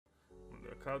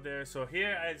out there. So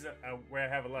here is where I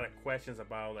have a lot of questions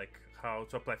about like how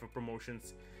to apply for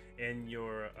promotions in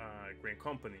your great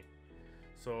company.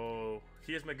 So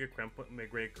here's my great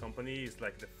company is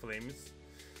like the Flames,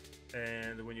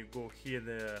 and when you go here,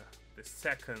 the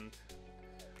second,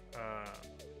 oh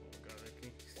God, I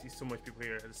can see so much people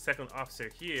here. The second officer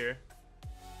here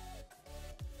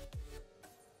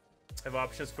have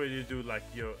options for you to do like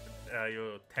your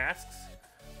tasks.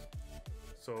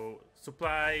 So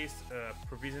supplies,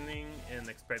 provisioning, and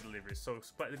expect delivery. So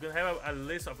they're gonna have a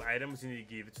list of items you need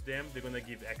to give it to them. They're gonna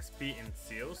give XP and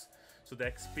seals. So the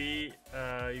XP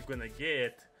you're gonna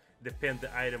get, depend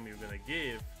the item you're gonna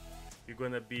give, you're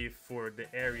gonna be for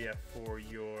the area for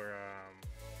your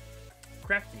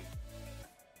crafting,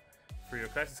 for your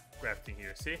classes crafting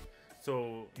here. See?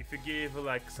 So if you give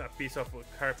like a piece of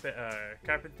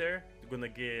carpenter, you're gonna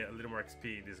get a little more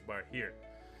XP in this bar here.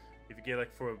 If you get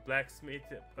like for a blacksmith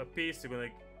a piece, you're gonna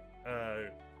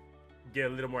get a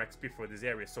little more XP for this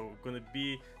area. So it's gonna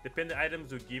be depending the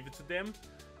items you give it to them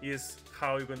is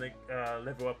how you're gonna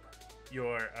level up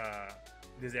your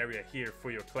this area here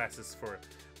for your classes for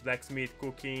blacksmith,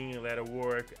 cooking,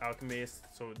 leatherwork, alchemist.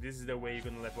 So this is the way you're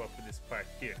gonna level up for this part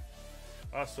here.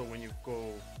 Also, when you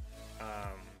go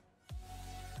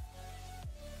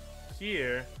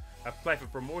here, apply for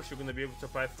promotion, you're gonna be able to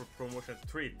apply for promotion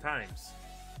 3 times.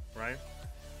 Right,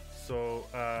 so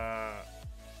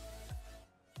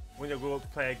when you go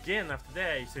play again after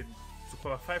that, you said to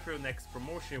qualify for your next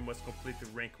promotion, you must complete the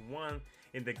rank 1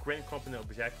 in the Grand Company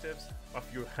objectives of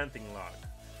your hunting log.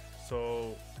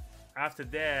 So after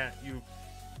that, you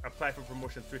apply for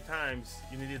promotion 3 times.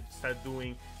 You need to start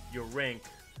doing your rank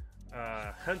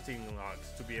hunting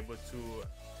logs to be able to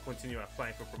continue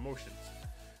applying for promotions.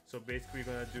 So basically,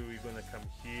 you're gonna come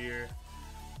here.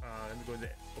 Let me go in the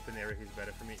open area. He's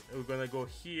better for me. We're gonna go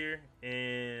here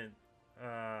and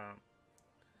a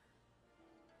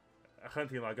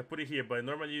hunting log. I put it here, but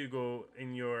normally you go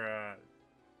in your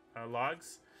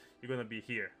logs. You're gonna be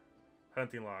here,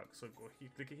 hunting log. So go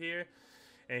here, click here,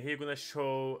 and here you're gonna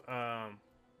show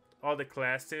all the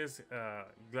classes: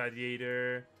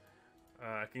 gladiator.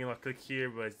 I can click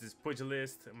here, but it's this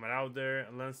pugilist, marauder,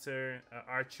 lancer,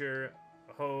 archer,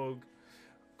 rogue,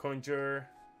 conjurer.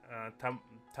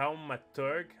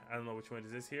 Thaumaturg, I don't know which one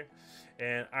is this here,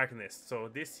 and Arcanist. So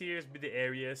this here be the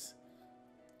areas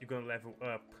you're gonna level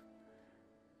up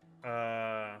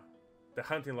the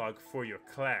hunting log for your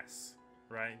class,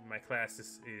 right? My class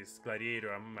is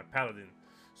Gladiator, I'm a Paladin.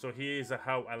 So here's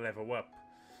how I level up.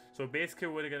 So basically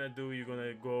what you're gonna do, you're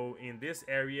gonna go in these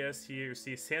areas here, you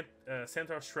see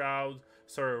Centaur Shroud,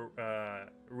 sorry,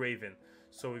 Raven.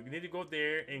 So you need to go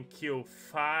there and kill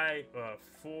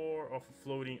 4 of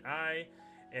Floating Eye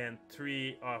and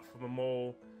 3 of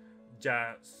Mamo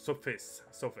Sophis.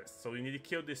 So you need to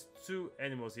kill these 2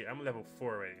 animals here. I'm level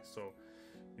 4 already, so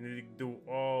you need to do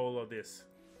all of this,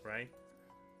 right?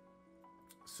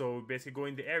 So basically go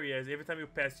in the areas. Every time you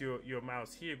pass your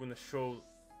mouse here, you're gonna show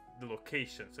the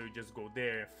location. So you just go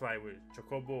there and fly with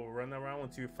Chocobo, run around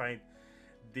until you find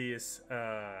these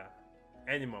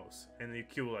animals, and you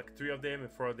kill like 3 of them and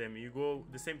 4 of them. You go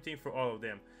the same thing for all of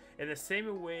them, and the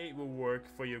same way will work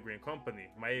for your Grand Company.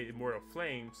 My Immortal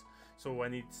Flames, so I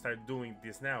need to start doing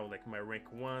this now, like my rank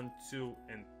 1, 2,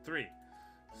 and 3.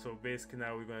 So basically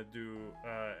now we're gonna do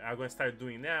I'm gonna start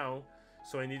doing now.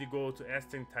 So I need to go to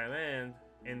Eastern Thailand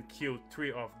and kill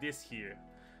 3 of this here.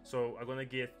 So I'm gonna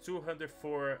get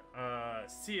 204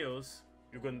 seals.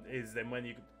 Is the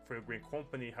money for your Grand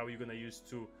Company, how you're gonna use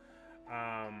to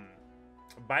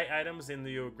buy items in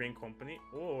your Grand Company,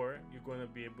 or you're gonna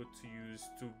be able to use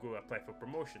to go apply for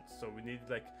promotions. So we need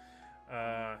like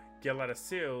get a lot of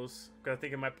seals, because I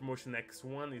think in my promotion next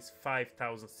one is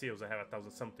 5,000 seals. I have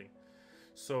 1,000 something.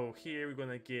 So here we're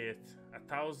gonna get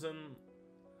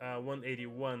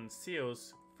 1,181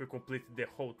 seals if we complete the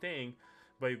whole thing,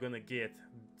 but you're gonna get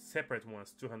separate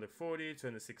ones: 240,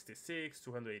 266,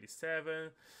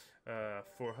 287,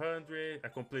 400. I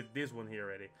complete this one here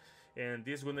already. And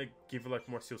this is gonna give you like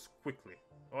more seals quickly.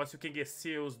 Also, you can get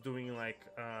seals doing like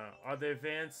other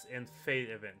events and fate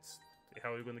events.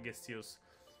 How you're gonna get seals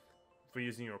for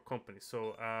using your company.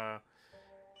 So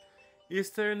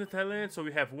Eastern Thailand. So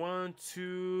we have 1,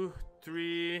 2,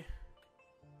 3,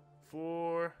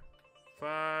 4,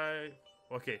 5.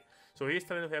 Okay. So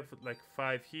Eastern Thailand we have like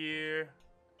 5 here.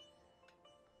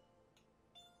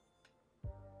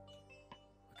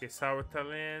 Okay, South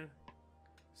Thailand.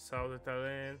 So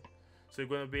you're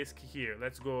gonna basically here.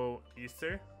 Let's go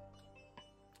Eastern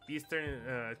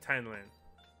Thailand,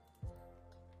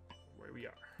 where we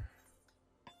are.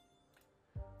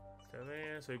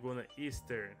 Thailand. So you're gonna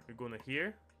Eastern. We're gonna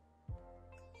here.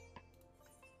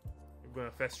 We're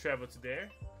gonna fast travel to there,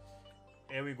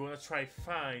 and we're gonna try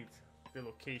find the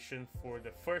location for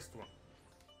the first one.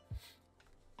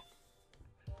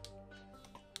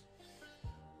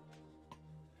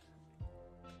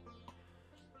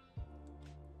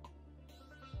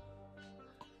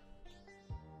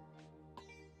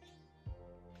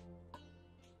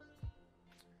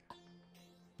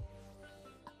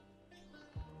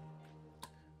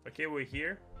 Okay, we're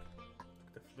here.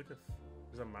 Look at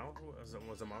there's a mount.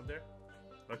 Was a mount there?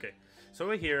 Okay, so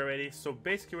we're here already. So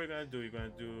basically, we're gonna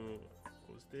do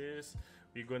close this.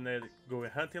 We're gonna go in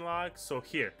hunting log. So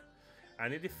here, I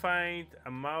need to find a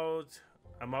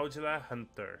Maudila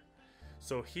hunter.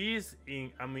 So he's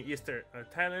in Eastern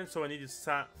Thailand. So I need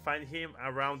to find him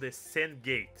around the Sand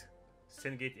Gate.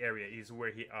 Sand Gate area is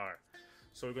where he are.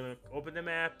 So we're gonna open the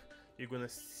map. You're gonna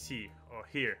see. Oh,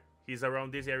 here. He's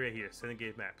around this area here, Sand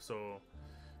Gate map. So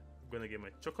I'm gonna get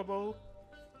my chocobo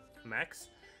max.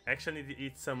 Actually, I need to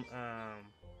eat some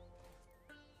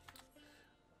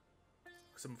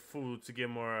food to get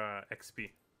more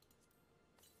XP.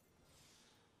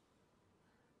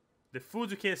 The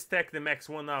food you can stack the max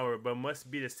 1 hour, but must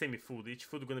be the same food. Each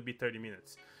food is gonna be 30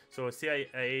 minutes. So see, I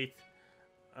ate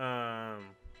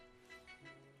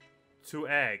 2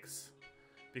 eggs.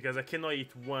 Because I cannot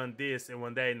eat one this and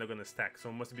one that and not gonna stack. So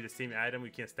it must be the same item. We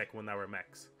can stack 1 hour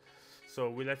max. So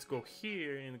let's go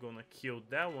here and gonna kill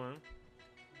that one.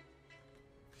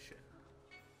 Shit.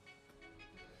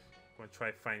 Gonna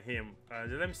try to find him.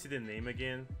 Let me see the name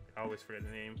again. I always forget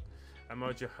the name.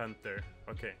 Amalja Hunter.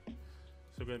 Okay.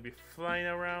 So gonna be flying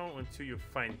around until you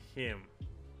find him.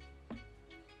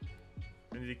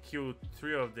 I need to kill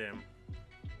 3 of them.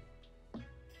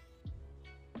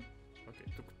 Okay,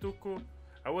 Tukutuku.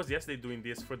 I was yesterday doing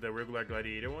this for the regular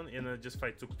gladiator one, and I just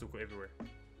fight Tukutuku everywhere.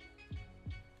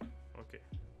 Okay.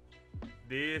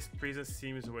 This prison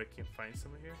seems where I can find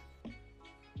someone here.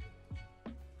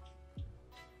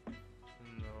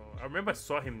 No. I remember I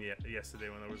saw him yesterday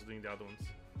when I was doing the other ones.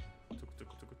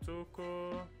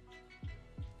 Tukutuku.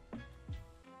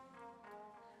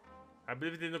 I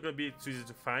believe they're not gonna be too easy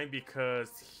to find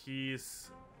because he's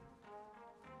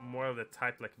more of the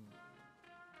type like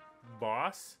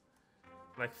boss.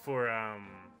 Like for I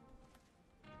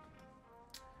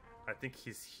think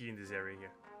he's here in this area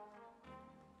here.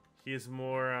 He is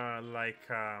more like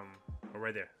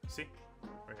right there. See?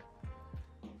 Right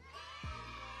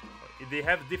here. They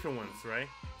have different ones, right?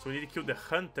 So we need to kill the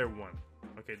hunter one.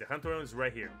 Okay, the hunter one is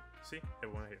right here. See?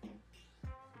 Everyone here.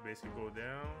 So basically go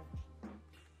down.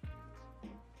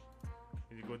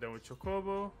 You need to go down with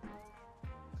Chocobo.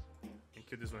 And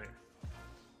kill this one here.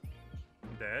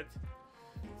 Dead.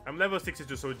 I'm level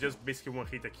 62, so just basically 1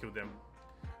 hit to kill them.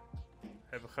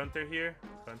 Have a hunter here.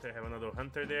 Hunter, have another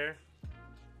hunter there.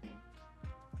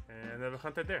 And have a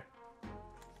hunter there.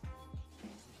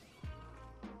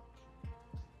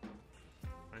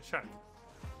 One shot.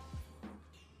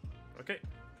 Okay.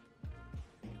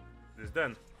 This is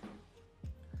done.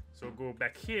 So go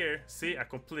back here. See, I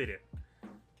completed.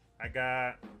 I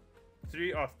got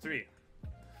 3 of 3.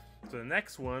 So the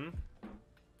next one.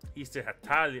 Eastern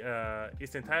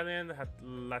Thailand,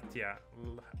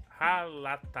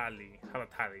 Halatali.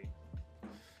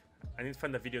 I need to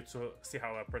find a video to see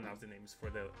how I pronounce the names for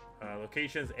the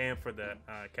locations and for the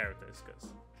characters.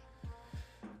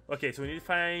 Okay, so we need to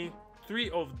find 3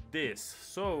 of this.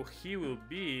 So he will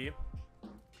be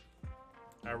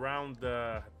around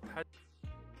the 26.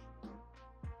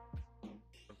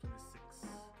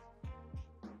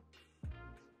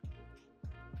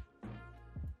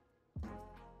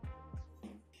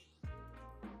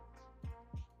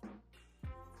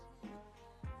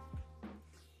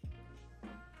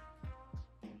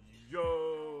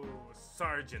 Yo,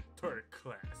 Sergeant Turk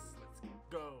class.